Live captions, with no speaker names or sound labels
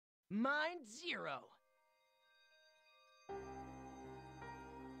Mind zero.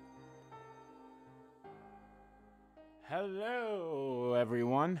 Hello,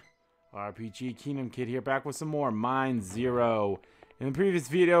 everyone. RPG Kingdom Kid here, back with some more Mind Zero. In the previous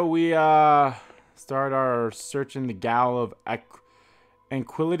video, we started our search in the Gal of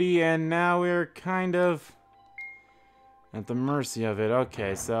Anquility, and now we're kind of at the mercy of it.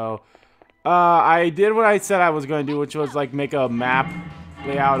 Okay, so I did what I said I was going to do, which was like make a map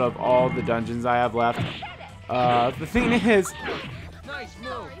layout of all the dungeons I have left. The thing is, Nice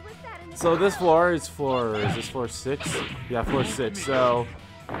move. so this floor is this floor 6? Yeah, floor 6. So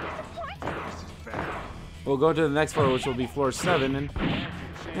we'll go to the next floor, which will be floor 7, and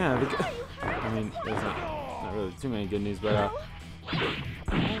yeah, I mean, there's not really too many good news, but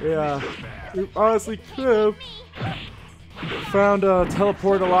yeah, we honestly could have found a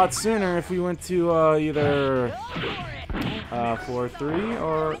teleport a lot sooner if we went to either floor 3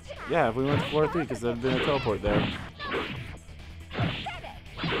 or yeah, if we went to floor 3, because there'd been a teleport there.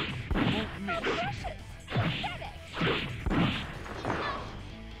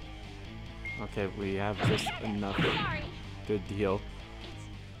 Okay, we have just enough. Good deal.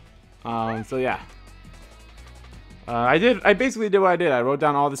 So yeah. I basically did what I did. I wrote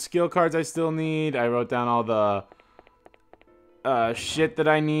down all the skill cards I still need. I wrote down all the shit that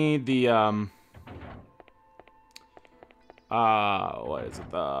I need. The what is it?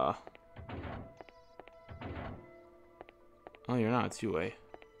 Oh, you're not two-way.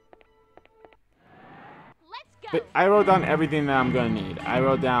 But I wrote down everything that I'm gonna need. I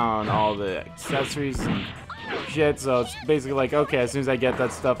wrote down all the accessories and shit, so it's basically like, okay, as soon as I get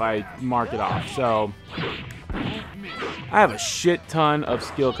that stuff, I mark it off. So I have a shit ton of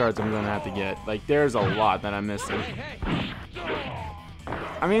skill cards I'm gonna have to get. Like, there's a lot that I'm missing.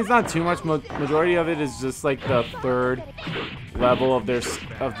 I mean, it's not too much. Majority of it is just like the 3rd level of the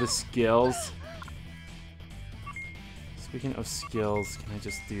skills. Speaking of skills, can I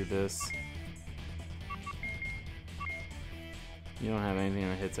just do this? You don't have anything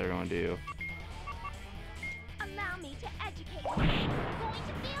that hits everyone, do you? Allow me to educate you. Going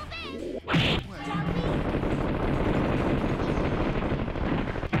to feel this?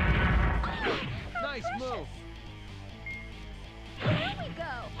 Nice move. There we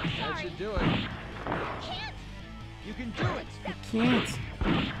go. That should do it. Can't. You can do it. I can't.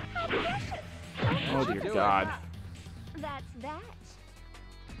 How precious. Oh dear God. That's that.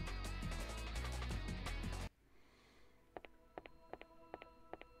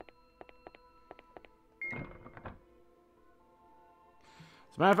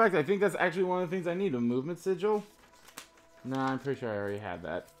 As a matter of fact, I think that's actually one of the things I need, a movement sigil. No, I'm pretty sure I already had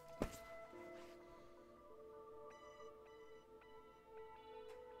that.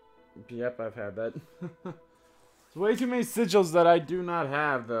 Yep, I've had that. There's way too many sigils that I do not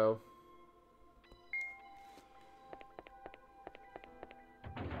have, though.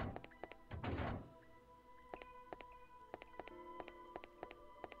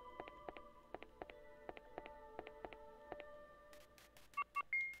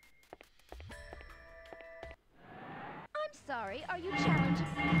 Sorry, are you challenging?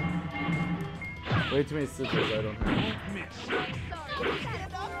 Way too many sigils I don't have. I'm sorry. Is that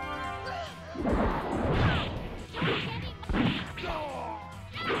enough?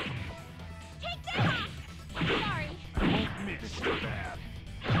 Take that! Sorry.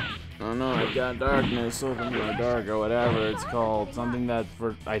 Oh no, I've got darkness over my dark or whatever it's called. Something that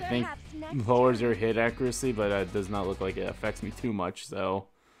I think lowers your hit accuracy, but it does not look like it affects me too much, so.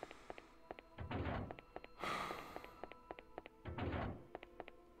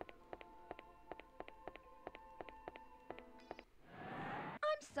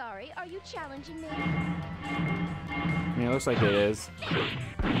 Sorry, are you challenging me? I mean, it looks like it is.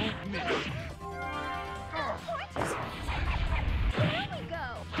 There we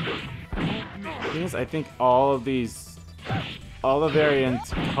go. The thing is, I think all the variant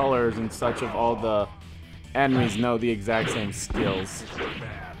colors and such of all the enemies know the exact same skills. I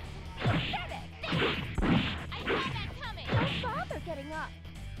saw that coming. Don't bother getting up.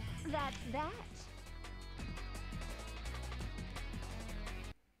 That's that.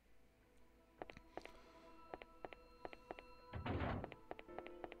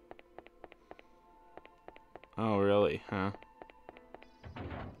 Oh, really? Huh?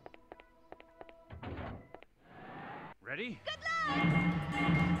 Ready? Good luck.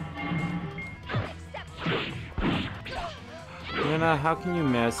 I'll accept. Luna, how can you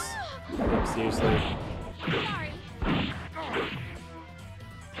miss? Like, seriously. Sorry.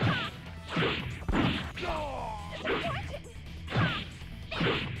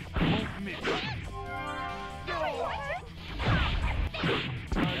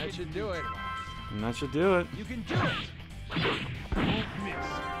 should do it. And that should do it. You can do it. Won't miss.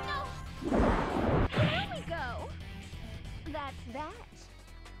 There we go. That's that.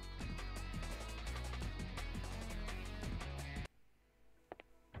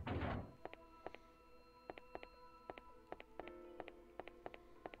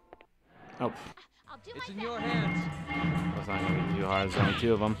 Oh, I'll do It's my in best. your hands. that's not gonna be too hard. There's only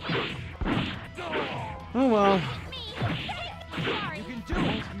 2 of them. Oh well. Me. Sorry. You can do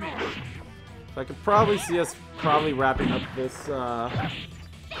it. Miss. So I could probably see us wrapping up this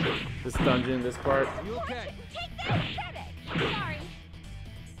this dungeon, this part. You okay? Take that, Shredder. Sorry.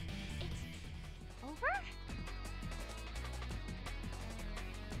 It's over?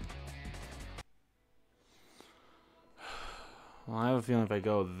 Well, I have a feeling if I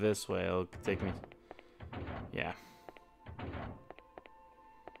go this way, it'll take me. Yeah.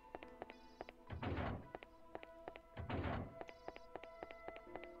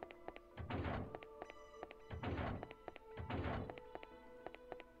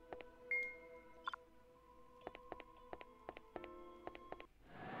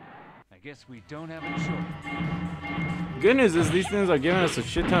 I guess we don't have a choice. Good news is these things are giving us a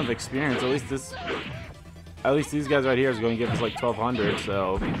shit ton of experience. At least these guys right here is going to give us like 1,200.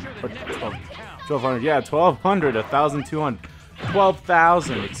 So, or 1,200. Yeah, 1,200, 1,200,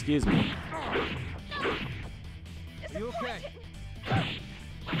 12,000. Excuse me. You okay?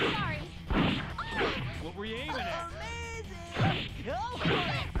 Sorry. What were you aiming at? Go for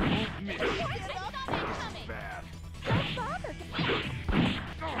it. Won't miss. I saw that coming. Bad. Don't bother.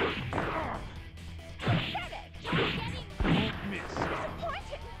 Shredder, you're getting Won't miss.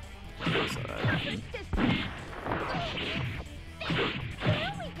 disappointed.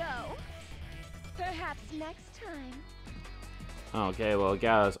 There we go. Perhaps next time. Okay, well, it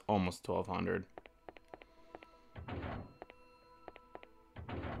got us almost 1,200.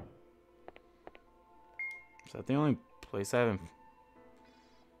 Is that the only place I haven't...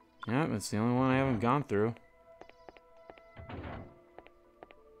 Yeah, it's the only one I haven't gone through.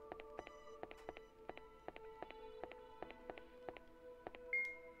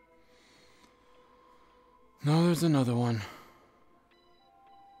 No, there's another one.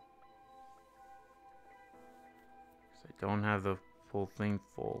 'Cause I don't have the full thing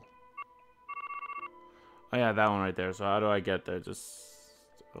full. Oh yeah, that one right there. So how do I get there? Just...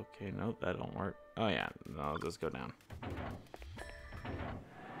 Okay, nope, that don't work. Oh yeah, no, I'll just go down.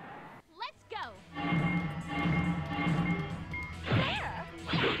 Let's go. There.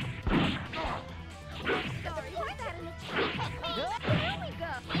 Sorry, put that in the tank. There we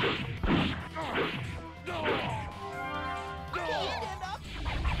go.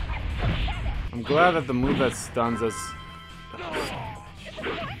 I'm glad that the move that stuns us...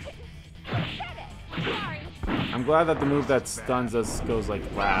 Sorry. I'm glad that the move that stuns us goes like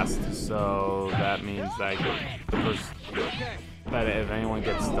last, so that means that the first Okay. that if anyone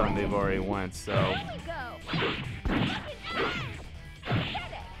gets stunned, they've already went. So There we go.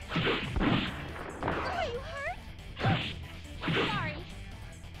 Are you hurt? Sorry.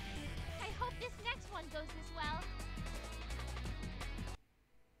 I hope this next one goes as well.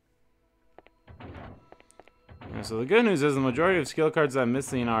 yeah, so the good news is the majority of skill cards I'm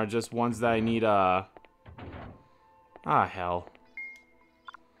missing are just ones that I need. Hell.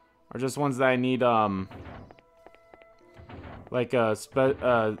 Or just ones that I need like a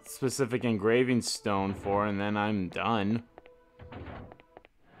specific engraving stone for, and then I'm done.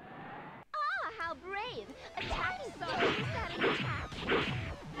 Ah, how brave. Attacking sorry, use that in attack.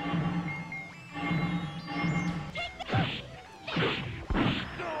 Hit me.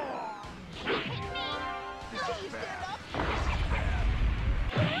 Oh, you stood up.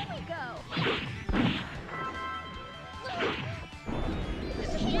 There we go.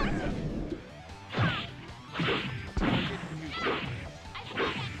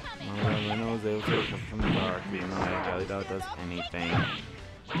 I was able to come from the dark, even though I highly doubt it does anything.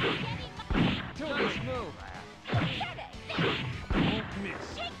 Nice move. Won't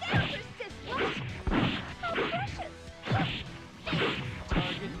miss.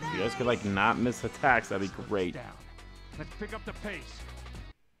 If you guys could like not miss attacks, that'd be great. Down. Let's pick up the pace.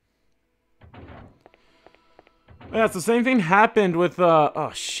 Yeah, it's the same thing happened with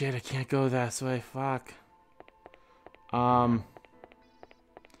oh shit, I can't go that way, fuck. So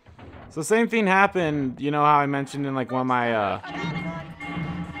the same thing happened, you know how I mentioned in like one of my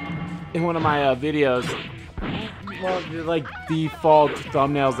videos, well, the, like default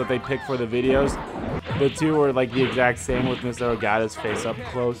thumbnails that they pick for the videos, the two were like the exact same with Mr. Ogata's face up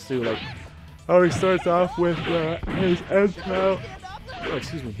close to like how he starts off with his end battle,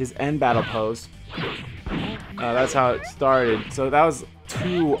 his end battle pose. That's how it started. So that was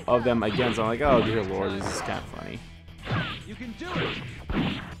two of them again, so I'm like, oh dear lord, this is kind of funny. You can do it.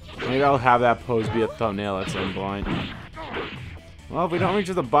 Maybe I'll have that pose be a thumbnail at some point. Well, if we don't reach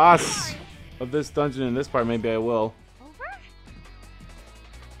the boss of this dungeon in this part, maybe I will.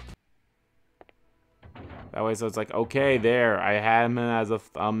 That way, so it's like, okay, there. I had him as a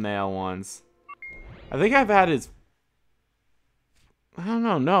thumbnail once. I think I've had his... I don't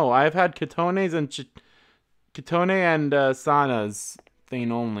know. No, I've had Katone's and Katone and Sana's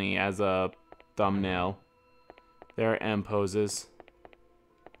thing only as a thumbnail. Their M poses.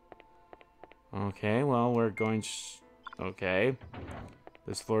 Okay, well, we're going... okay.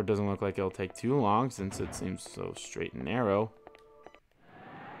 This floor doesn't look like it'll take too long since it seems so straight and narrow.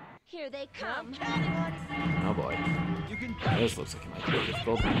 Here they come. Oh boy. You can. This looks like it might be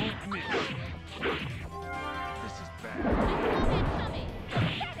difficult. This is bad. Coming.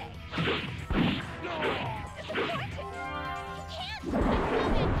 Pathetic. No. Disappointing. You can't.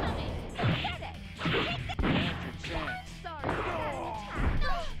 Coming. Pathetic. Had your chance. Sorry. No.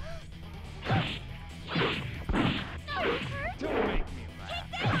 No, hurt. Don't make me laugh.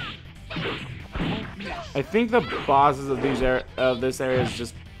 I won't miss. I think the bosses of these this area is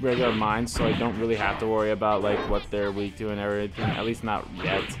just regular mines, so I don't really have to worry about like what they're weak to and everything. At least not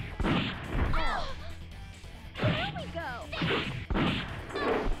yet. There we go.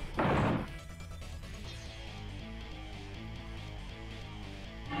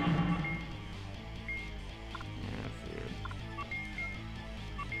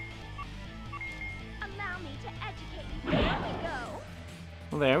 Allow me to educate you. There we go.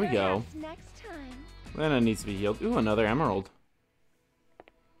 Well, there we go. Perhaps next time. Lena needs to be healed. Ooh, another emerald.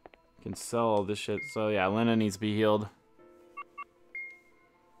 Can sell all this shit. So yeah, Lena needs to be healed.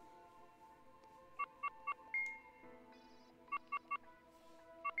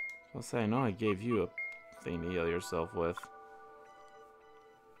 I'll say, I know I gave you a thing to heal yourself with.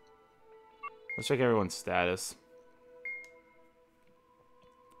 Let's check everyone's status.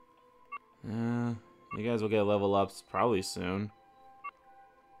 You guys will get level ups probably soon.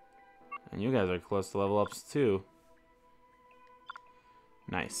 And you guys are close to level ups too.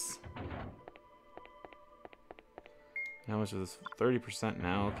 Nice. How much of this? 30%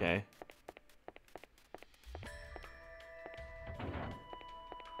 now, okay.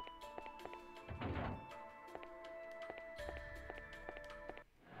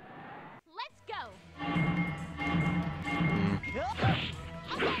 Let's go.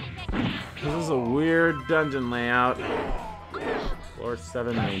 This is a weird dungeon layout. Floor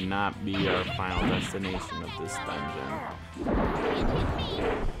 7 may not be our final destination of this dungeon.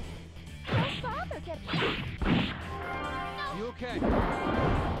 Don't bother getting. You okay? You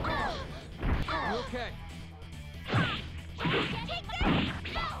okay? Take that.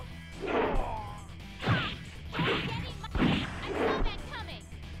 No. I saw that coming.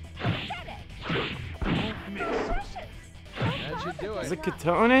 Pathetic. Won't miss. Precious. That should do Is it. it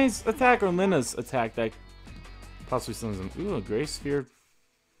Katone's attack or Lena's attack that possibly sends them? Ooh, a Gray Sphere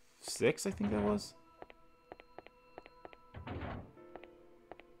 6, I think that was.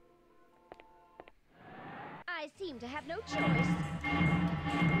 I seem to have no choice.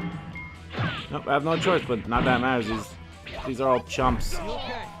 Nope, I have no choice, but not that matters. These are all chumps. You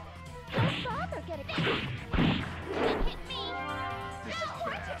okay? Don't bother getting. Can't hit me. This is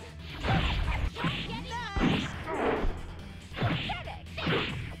bad. Nice. Pathetic.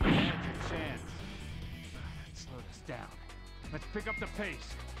 Had your chance. Slow this down. Let's pick up the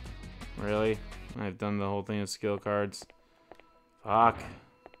pace. Really? I've done the whole thing of skill cards. Fuck.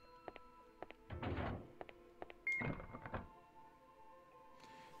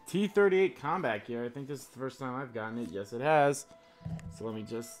 T38 combat gear. I think this is the first time I've gotten it. Yes, it has. So let me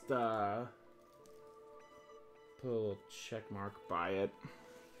just put a little check mark by it.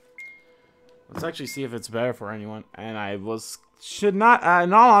 Let's actually see if it's better for anyone. And I should not,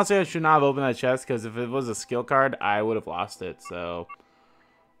 in all honesty, I should not have opened that chest, because if it was a skill card, I would have lost it. So,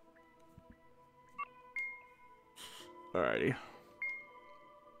 alrighty.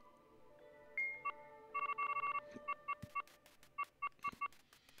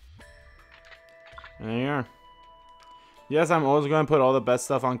 There you are. Yes, I'm always going to put all the best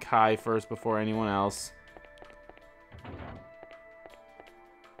stuff on Kai first before anyone else.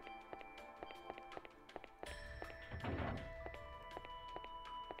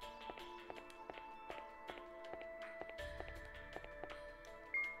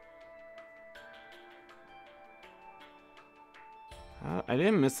 I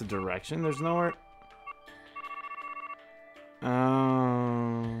didn't miss the direction. There's nowhere...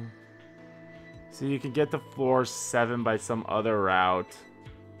 So you can get to floor 7 by some other route.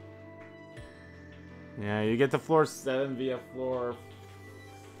 Yeah, you get to floor 7 via floor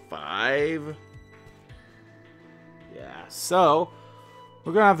 5. Yeah, so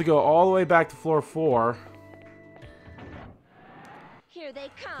we're gonna have to go all the way back to floor 4. Here they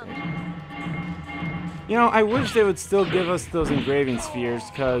come. You know, I wish they would still give us those engraving spheres,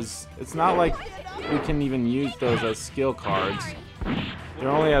 because it's not like we can even use those as skill cards. They're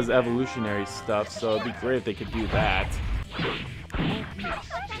only as evolutionary stuff, so it'd be great if they could do that. Where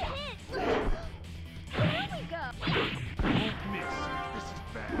we go? Won't miss. This is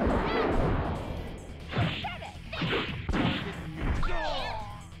bad. Pathetic. Target neutral.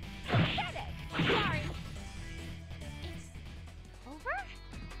 Pathetic. Sorry. It's over?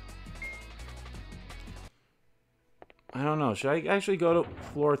 I don't know. Should I actually go to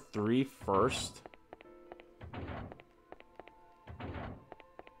floor 3 first?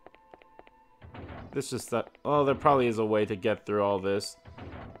 This just that. Oh, there probably is a way to get through all this.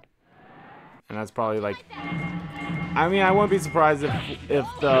 And that's probably like. I mean, I wouldn't be surprised if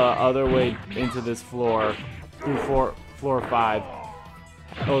the other way into this floor, through floor 5,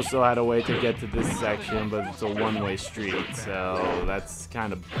 also had a way to get to this section, but it's a one-way street, so that's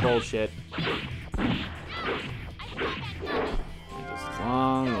kind of bullshit. Just as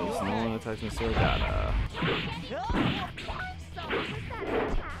long as no one attacks Mr. Ogata.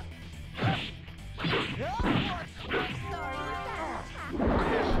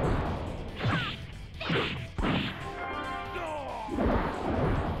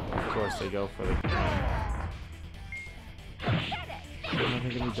 Of course they go for the...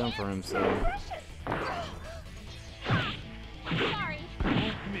 Nothing can be done for him, so... Sorry.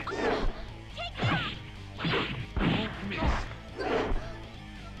 Won't miss. Take that. Won't miss.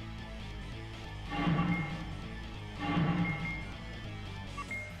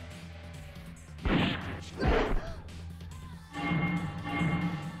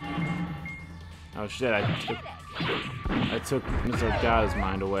 Oh shit, I took Mr. Ogata's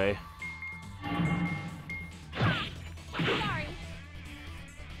mind away. Sorry.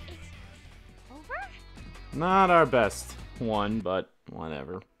 It's over? Not our best one, but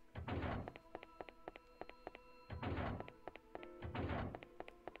whatever.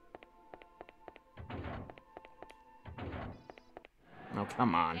 Oh,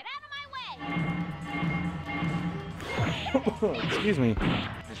 come on. Get out of my way. Excuse me.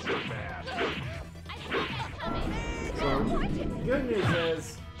 This is bad. I saw that coming. So, good news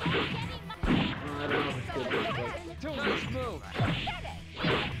is... Getting my... I don't know if it's good news, but... Don't miss move. Pathetic.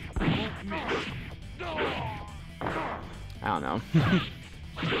 Won't miss. I don't know.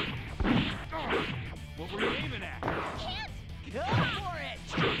 What were you aiming at? Can't. Go for it.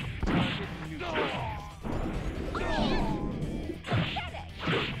 Target neutral. Pathetic.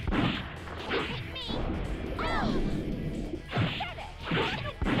 Can't hit me. No. Pathetic.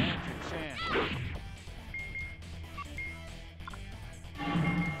 Stand your chance.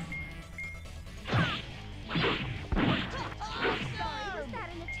 Sorry, was that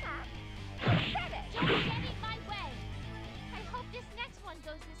an attack? Pathetic. Don't get in my way. I hope this next one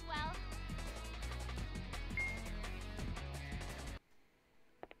goes as well.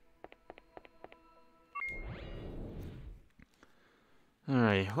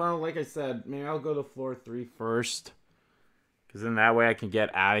 Alright, well, like I said, maybe I'll go to floor 3 first. Because then that way I can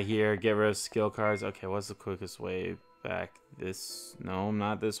get out of here, get rid of skill cards. Okay, what's the quickest way back? This... No,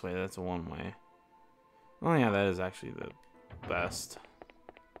 not this way. That's a one-way. Oh yeah, that is actually the best.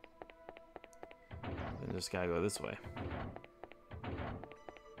 Then just gotta go this way.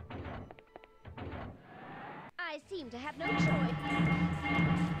 I seem to have no choice.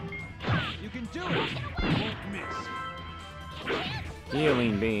 You can do it. Won't miss.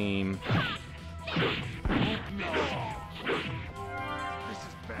 Healing beam. Won't miss. This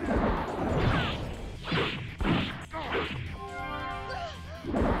is bad.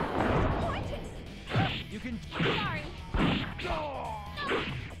 Disappointed. You can. Sorry.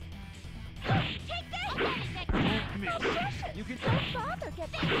 Take this. I'll get it next time. Won't miss. Precious. You can. Don't bother.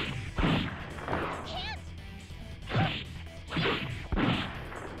 Get this. Can't.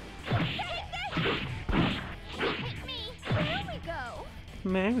 Take this. Can't hit me. There we go.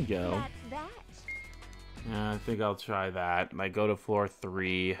 There we go. That's that. Yeah, I think I'll try that. Like, go to floor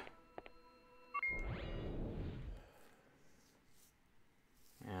 3.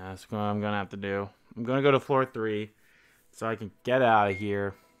 Yeah, that's what I'm gonna have to do. I'm gonna go to floor 3 so I can get out of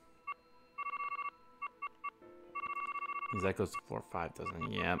here. Because that goes to floor 5, doesn't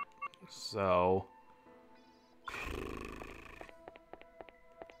it? Yep. So...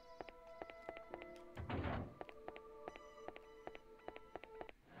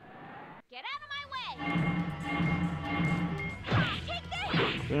 Get out of my way. Take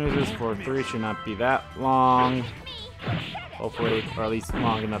this. As soon as this floor 3 should not be that long. Hit me. Pathetic. Hopefully, or at least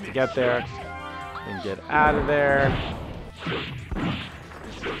long enough to get there. And get out of there.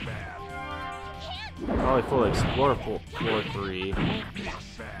 Probably full explore floor 3.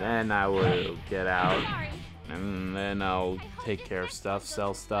 Then I will get out. And then I'll take care of stuff,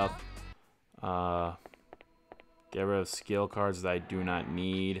 sell stuff. Get rid of skill cards that I do not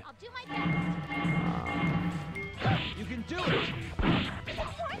need. I'll do my best. You can do it.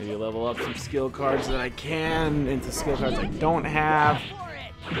 Maybe level up some skill cards that I can into skill cards I don't have.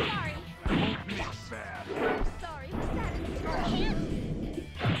 Sorry. Sorry.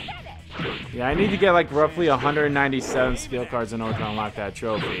 Yeah, I need to get like roughly 197 skill cards in order to unlock that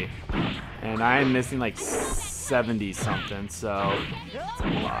trophy. And I am missing like 70 something, so it's a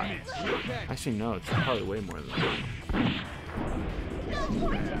lot. Actually, no, it's probably way more than that.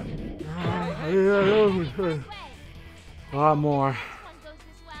 A lot more.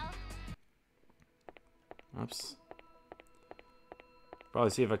 Oops. Probably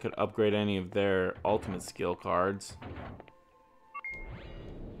see if I could upgrade any of their ultimate skill cards.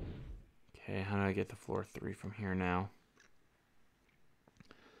 Okay, how do I get to floor 3 from here now?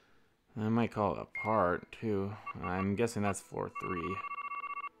 I might call it apart too. I'm guessing that's floor 3.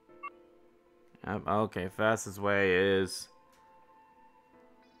 Okay, fastest way is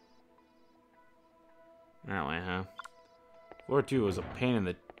that way, huh? Floor 2 was a pain in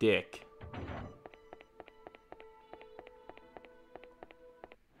the dick.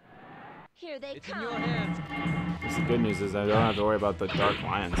 Here they It's in come. your hands. Just the good news is I don't have to worry about the dark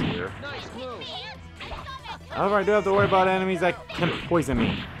lions here. Nice move. However, I do have to worry about enemies that can poison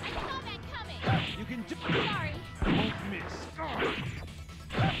me. You can do Sorry. miss.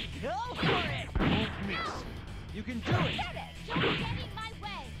 Go for it. Miss. You can do it. Get it. Don't get in my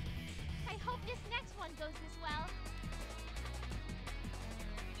way. I hope this next one goes as well.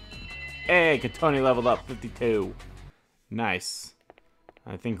 Hey, Katoni leveled up 52. Nice.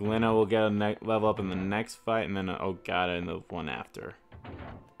 I think Lena will get a level up in the next fight, and then Ogata in the one after.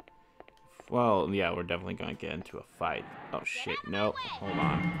 Well, yeah, we're definitely going to get into a fight. Oh, shit. Nope. Hold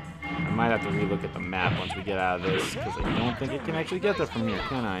on. I might have to relook at the map once we get out of this, because I don't think I can actually get there from here,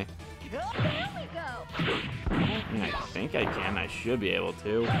 can I? There we go. I think I can. I should be able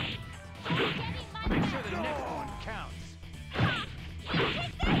to. Make sure the next one counts.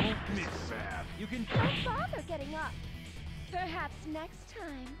 Miss bad. You can Don't bother getting up. Perhaps next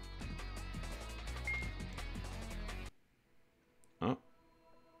time. Oh.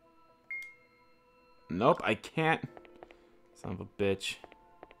 Nope, I can't. Son of a bitch.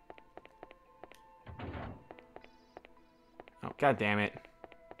 Oh, god damn it.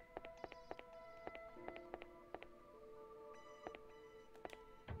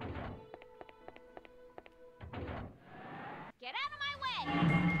 Get out of my way.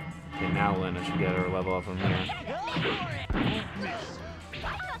 Okay, now Lena should get her level up from here. I thought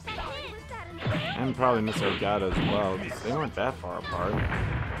that hit. Was that an And probably Miss Ogata as well, because they weren't that far apart.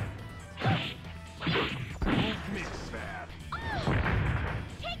 miss bad.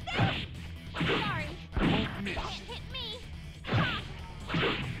 Take that. Sorry. Miss. Hit me.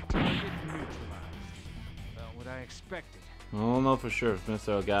 Target neutralized. About what I expected. I don't know for sure if Miss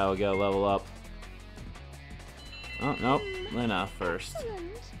Ogata will get a level up. Oh, nope. Lena first.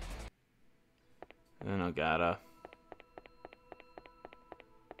 Excellent. Then Ogata.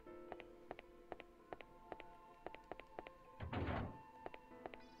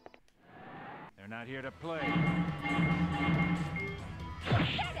 They're not here to play.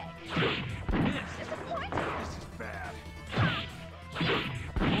 Pathetic. Miss. Disappointing. This is bad.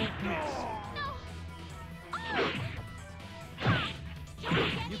 Miss. No.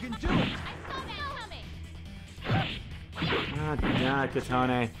 You can do it. I saw that coming. Ah, damn it,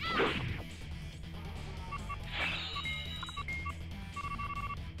 Katone.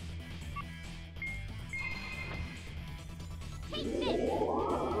 Take this.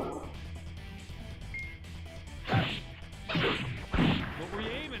 What were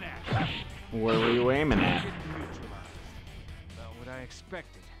you aiming at? Where were you aiming at? Target neutralized. About what I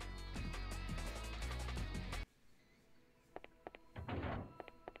expected.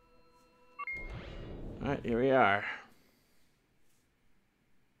 Alright, here we are.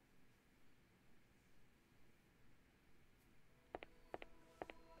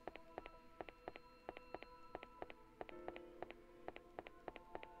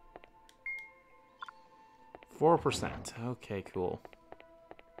 %. Okay, cool.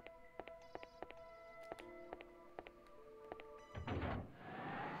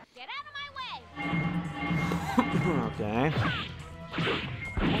 Get out of my way. Okay.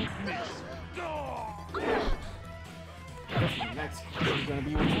 Next is gonna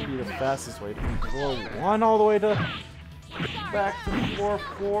be which would be the fastest way to from floor 1 all the way to back to floor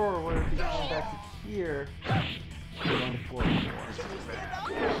 4 or would it be going back to here? We're going to floor 4.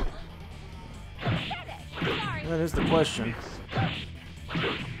 Sorry. That is the question. Sorry.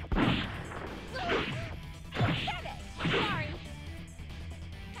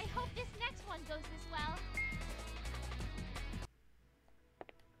 I hope this next one goes as well.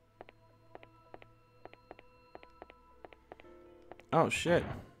 Oh shit.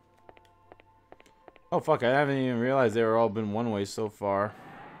 Oh fuck, I haven't even realized they were all been one way so far.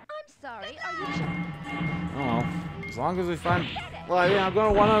 I'm sorry. Are you Oh well. As long as we find... Well, yeah, I'm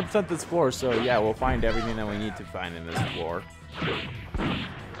going to 100% this floor, so yeah, we'll find everything that we need to find in this floor. can't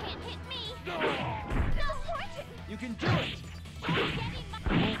hit me? No, Fortune! You can do it. Getting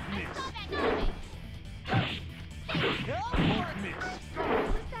my Miss. Won't Miss.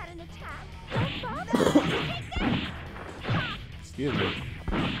 Was that an attack? Don't bother! Take this! Excuse me.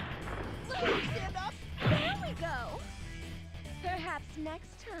 Stand up! There we go! Perhaps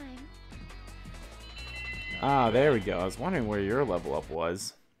next time. Ah, there we go. I was wondering where your level up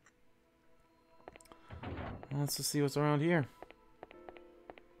was. Well, let's just see what's around here.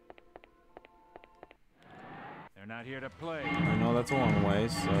 They're not here to play. I know that's a long way,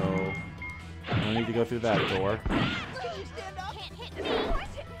 so... no need to go through that door. Stand up! Can't hit me!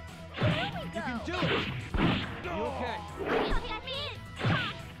 Fortune! There we go! You can do it. You okay? Can't hit me!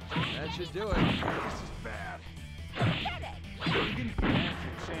 That should do it. This is bad. Pathetic! You can have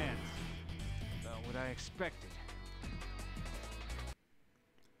your chance. About what I expected.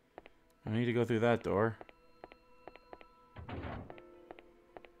 I need to go through that door.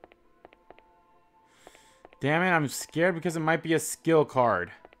 Damn it, I'm scared because it might be a skill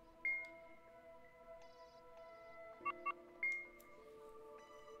card.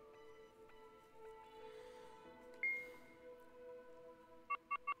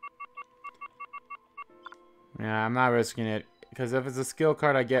 Yeah, I'm not risking it. Because if it's a skill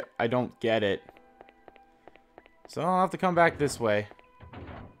card I don't get it. So I'll have to come back this way.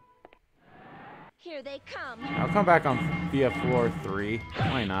 Here they come. I'll come back on via floor 3.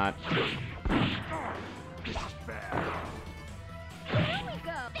 Why not? This is bad. There we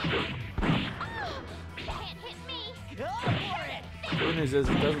go. Can't hit me. Go for it. The good news is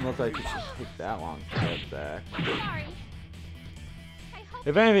it doesn't look like it should take that long to get back. Sorry. I hope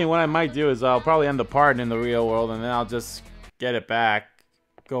If anything, what I might do is I'll probably end the part in the real world and then I'll just get it back.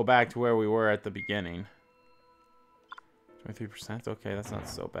 Go back to where we were at the beginning. 23%? Okay, that's not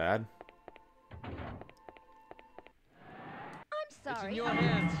so bad. I'm It's sorry. in your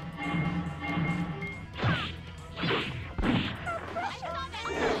hands.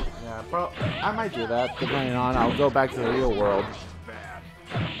 Yeah, I might do that, depending on. I'll go back to the real world. Bad.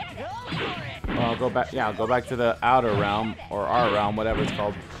 Or I'll go back. Yeah, I'll go back to the outer realm or our realm, whatever it's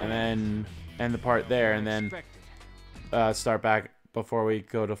called, and then end the part there, and then Expected. start back before we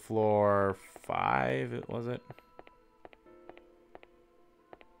go to floor 5. Was it?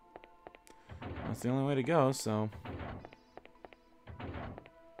 That's the only way to go. So.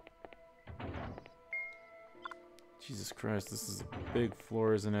 Jesus Christ, this is a big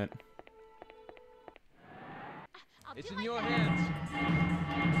floor, isn't it? I'll It's do in my your best. hands.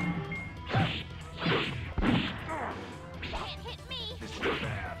 Can't hit me. This is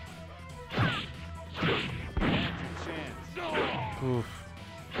bad. Have your chance. Oof.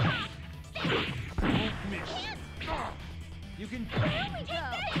 Won't miss. You can. There we go.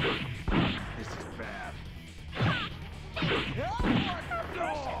 This is bad.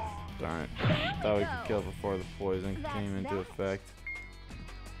 Darn it. Thought we could kill before the poison came into effect.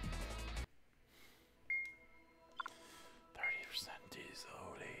 30% these.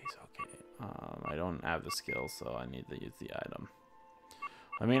 Okay. I don't have the skill, so I need to use the item.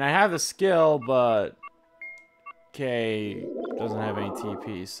 I mean, I have the skill, but K doesn't have any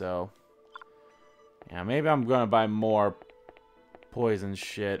TP, so yeah, maybe I'm gonna buy more poison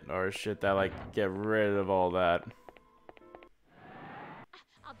shit or shit that like get rid of all that.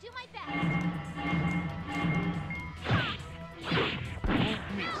 I'll do my best. Won't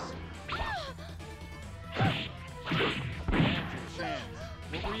miss. Have your chance.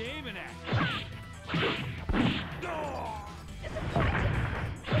 What were you aiming at?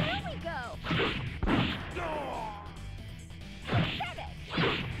 There we go. Pathetic.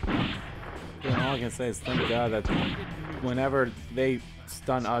 Yeah, all I can say is thank God that whenever they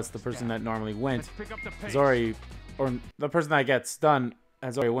stun us, the person that normally wins Let's pick up the pace. is already, or the person that gets stunned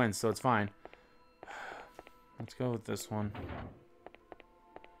has already wins, so it's fine. Let's go with this one.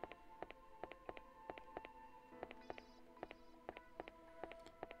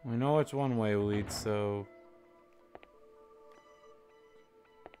 We know which one way leads, so...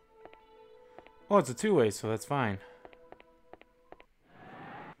 Oh, it's a two-way, so that's fine.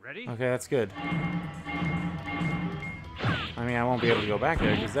 Ready? Okay, that's good. I mean, I won't be able to go back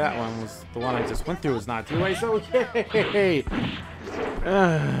there because that one was the one I just went through was not two ways. Okay.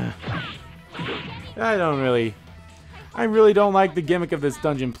 I really don't like the gimmick of this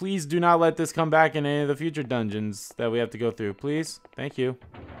dungeon. Please do not let this come back in any of the future dungeons that we have to go through. Please. Thank you.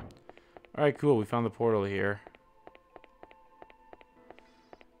 Alright, cool. We found the portal here.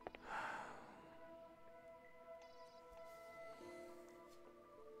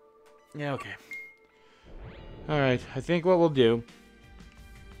 Yeah, okay. Alright, I think what we'll do...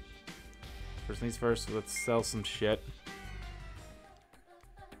 First things first, let's sell some shit.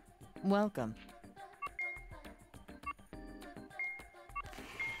 Welcome.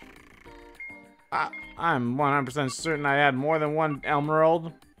 I'm 100% certain I had more than one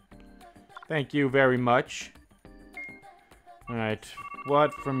emerald. Thank you very much. Alright,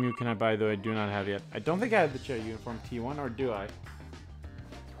 what from you can I buy, though I do not have yet? I don't think I have the chair uniform T1, or do I?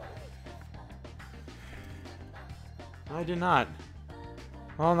 I did not.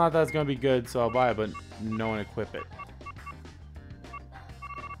 Well, not that it's gonna be good, so I'll buy it, but no one equip it.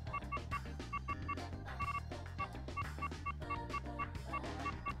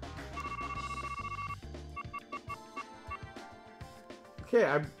 Okay,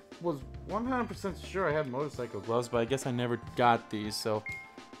 I was 100% sure I had motorcycle gloves, but I guess I never got these, so...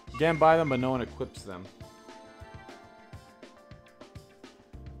 You can buy them, but no one equips them.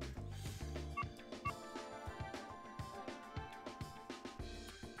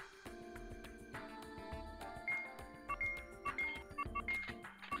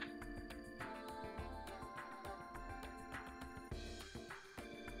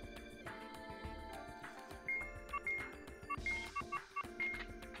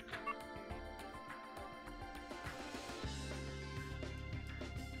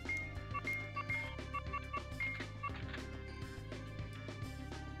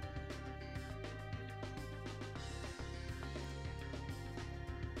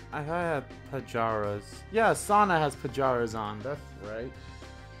 I had pajaras. Yeah, Sana has pajaras on. That's right.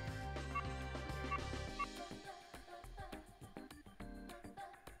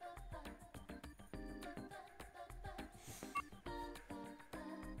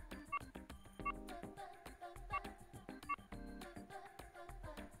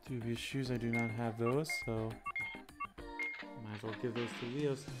 Dubious shoes, I do not have those, so might as well give those to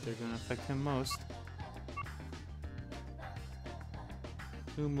Leo since they're gonna affect him most.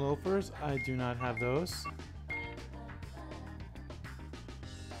 Boom loafers, I do not have those.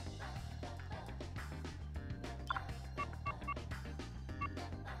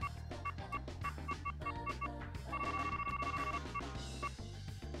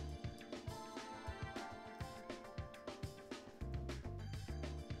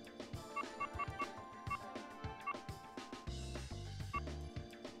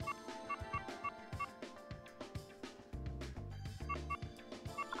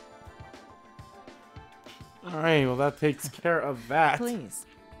 Alright, well that takes care of that. Please.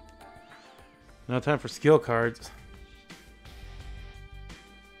 No time for skill cards.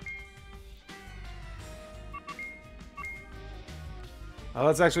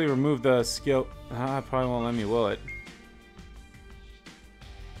 Let's actually remove the skill. Probably won't let me, will it?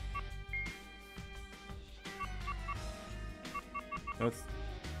 That's...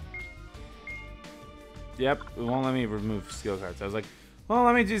 Yep, it won't let me remove skill cards. I was like, well,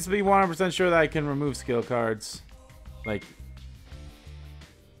 let me just be 100% sure that I can remove skill cards. Like,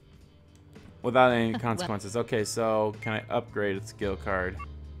 without any consequences. Okay, so can I upgrade a skill card?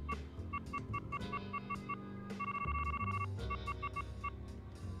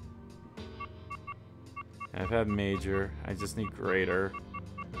 I've had major. I just need greater.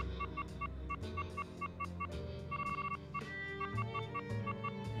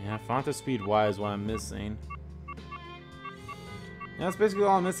 Yeah, font of speed Y is what I'm missing. Yeah, that's basically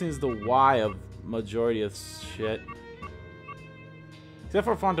all I'm missing is the Y of majority of shit. Except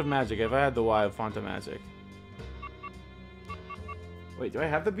for font of magic. If I had the Y of font of magic. Wait, do I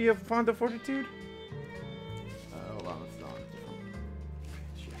have the B of font of fortitude? Hold on, it's not.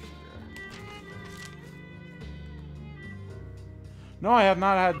 No, I have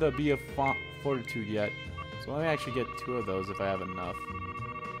not had the B of fortitude yet. So let me actually get 2 of those if I have enough.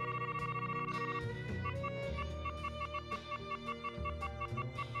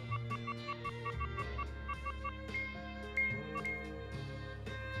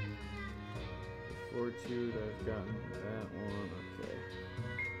 Fortitude, I've gotten that one, okay.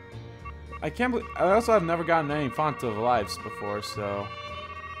 I can't believe, I also have never gotten any font of lives before, so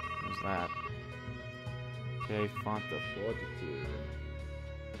there's that. Okay, font of fortitude.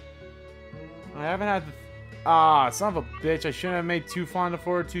 I haven't had Ah, son of a bitch. I shouldn't have made 2 Font of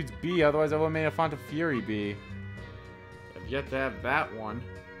Fortitudes B, otherwise I would have made a Font of Fury B. I've yet to have that one.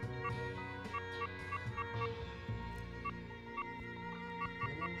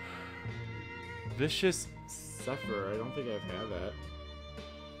 Vicious Suffer. I don't think I've had that.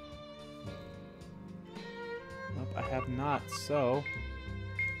 Nope, I have not, so...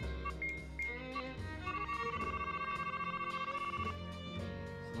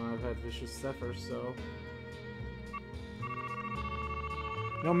 I've had Vicious Suffer, so...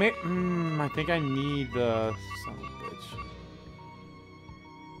 No, I think I need the... Son of a bitch.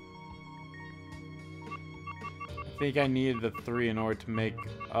 I think I needed the 3 in order to make...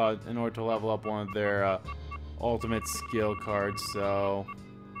 in order to level up one of their, ultimate skill cards, so...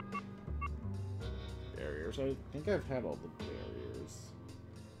 Barriers. I think I've had all the barriers.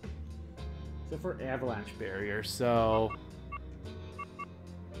 Except for Avalanche Barrier, so...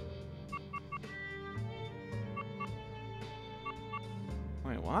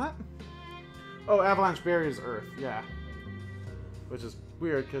 Wait, what? Oh, Avalanche Barrier is Earth, yeah. Which is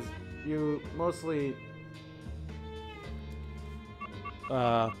weird, because you mostly...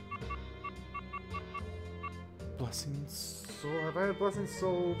 Blessing Soul... Have I had Blessing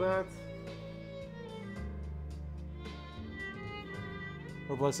Soul that?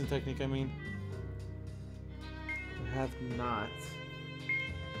 Or Blessing Technique, I mean. I have not.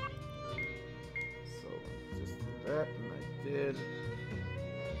 So, just do that, and I did.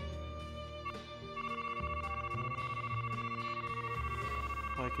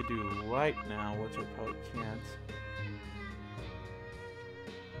 I could do light now, which I probably can't.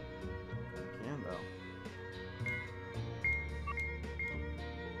 I can, though.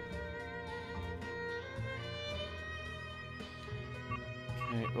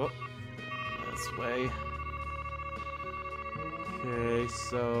 Okay, oh, this way. Okay,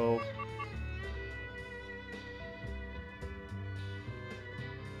 so...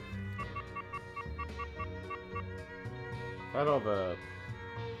 Got all the...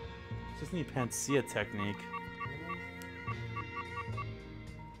 Just need Panacea Technique.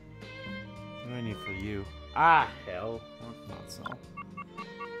 What do I need for you? Ah, hell. Oh, not so.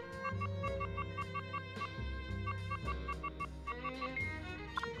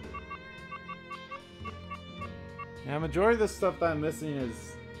 Yeah, majority of the stuff that I'm missing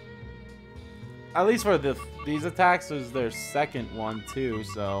is... At least for these attacks, is their second one, too,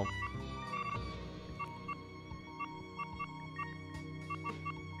 so...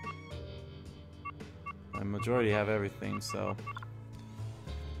 The majority have everything, so...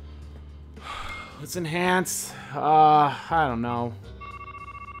 Let's enhance. I don't know.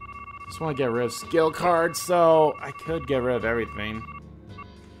 Just want to get rid of skill cards, so I could get rid of everything.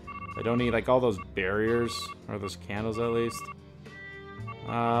 I don't need, like, all those barriers, or those candles, at least.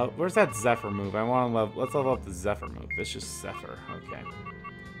 Where's that Zephyr move? I want to level... Let's level up the Zephyr move. Vicious Zephyr. Okay.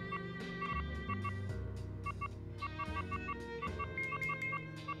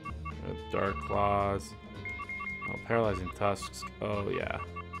 Dark Claws. Oh, Paralyzing Tusks. Oh, yeah.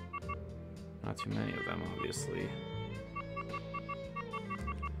 Not too many of them, obviously.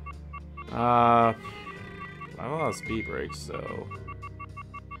 I have a lot of speed breaks, so...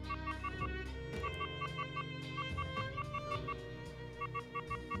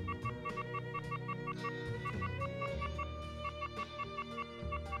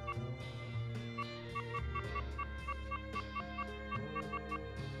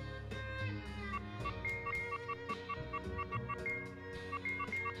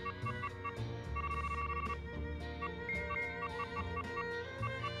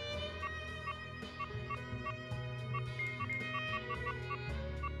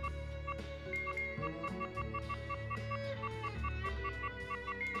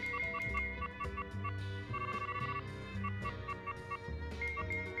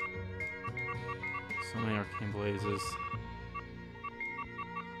 So many Arcane Blazes.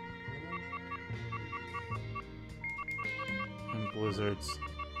 And Blizzards.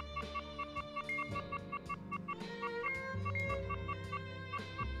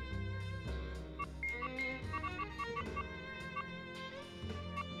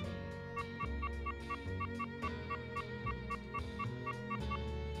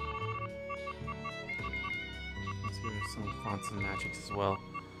 Let's give it some fonts and magics as well.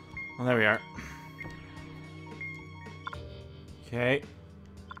 Well, there we are. Okay.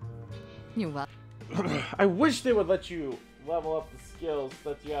 You're welcome. I wish they would let you level up the skills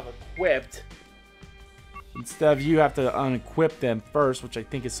that you have equipped. Instead of you have to unequip them first, which I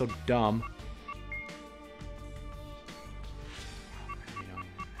think is so dumb.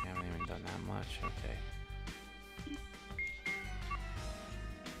 I haven't even done that much. Okay.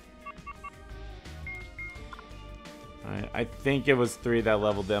 I think it was 3 that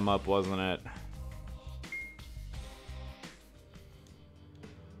leveled them up, wasn't it?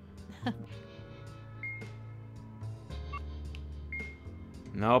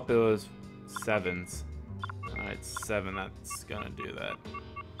 Nope, it was 7s. Alright, 7, that's gonna do that.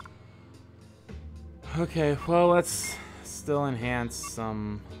 Okay, well, let's still enhance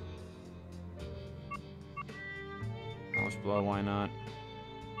some... Hellish Blow, why not?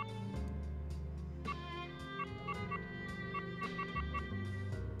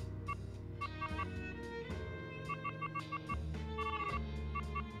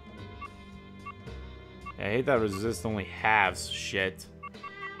 Yeah, I hate that resist only halves shit.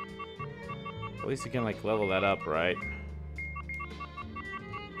 At least you can, like, level that up, right?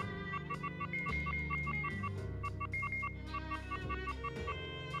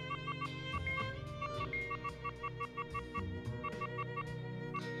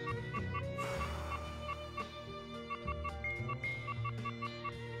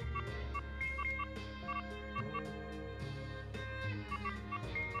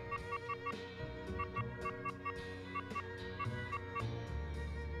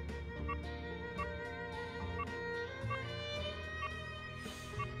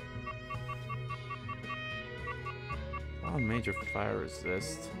 Oh, major fire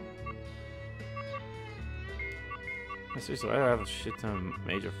resist. Seriously, why do I have a shit ton of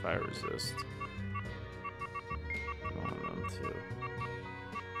major fire resist? One of them too.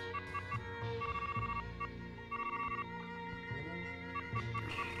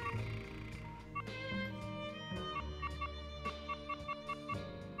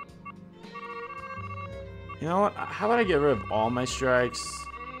 You know what? How about I get rid of all my strikes?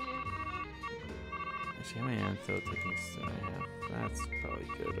 Actually, how many antidote techniques do I have? That's probably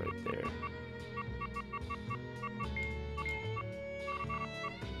good right there.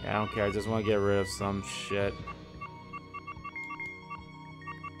 Yeah, I don't care. I just want to get rid of some shit.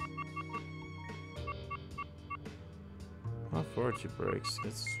 Well, fortitude breaks.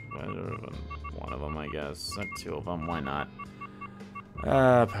 It's one of them, I guess. Not 2 of them. Why not?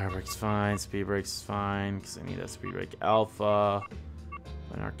 Power break's fine. Speed break's fine because I need that speed break alpha.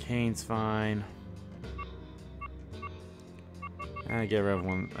 And arcane's fine. I get rid of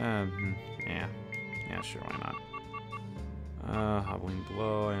one. Yeah, sure, why not? Hobbling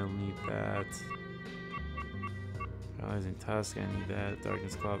blow. I don't need that. Paralyzing tusk. I need that.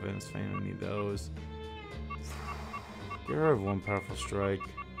 Darkness claw, Venus Fang. I need those. Get rid of one powerful strike.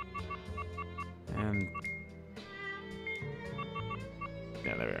 And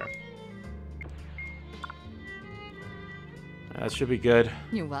yeah, there we are. That should be good.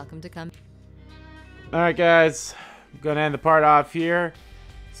 You're welcome to come. Alright, guys. I'm gonna end the part off here.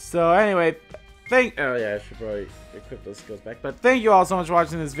 So, anyway, oh yeah, I should probably equip those skills back. But thank you all so much for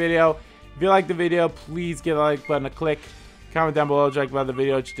watching this video. If you liked the video, please give the like button a click. Comment down below what you liked about the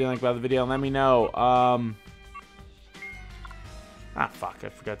video, what you didn't like about the video, and let me know. Fuck, I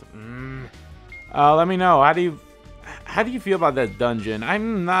forgot to. Let me know. How do you feel about that dungeon?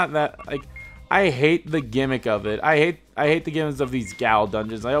 I'm not that like. I hate the gimmick of it. I hate the gimmicks of these gal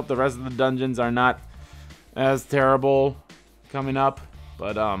dungeons. I hope the rest of the dungeons are not as terrible coming up.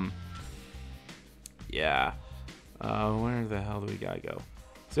 But yeah. Where the hell do we gotta go?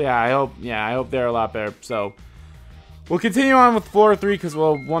 So yeah, I hope they're a lot better. So we'll continue on with floor 3 because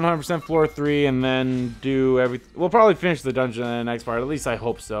we'll 100% floor 3 and then do everything. We'll probably finish the dungeon in the next part. At least I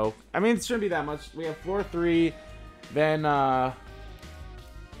hope so. I mean, it shouldn't be that much. We have floor 3, then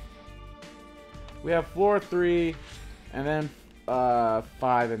we have floor 3, and then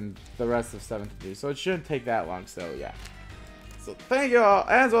 5, and the rest of 7 to do. So it shouldn't take that long. So yeah. So thank you all,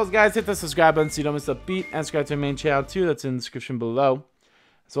 and as well as guys, hit the subscribe button so you don't miss a beat, and subscribe to my main channel too. That's in the description below.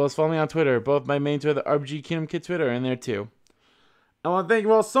 As well as follow me on Twitter. Both my main Twitter, the RPG Kingdom Kid Twitter, are in there too. I want to thank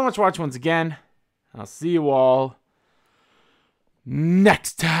you all so much for watching once again. I'll see you all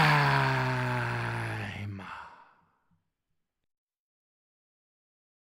next time.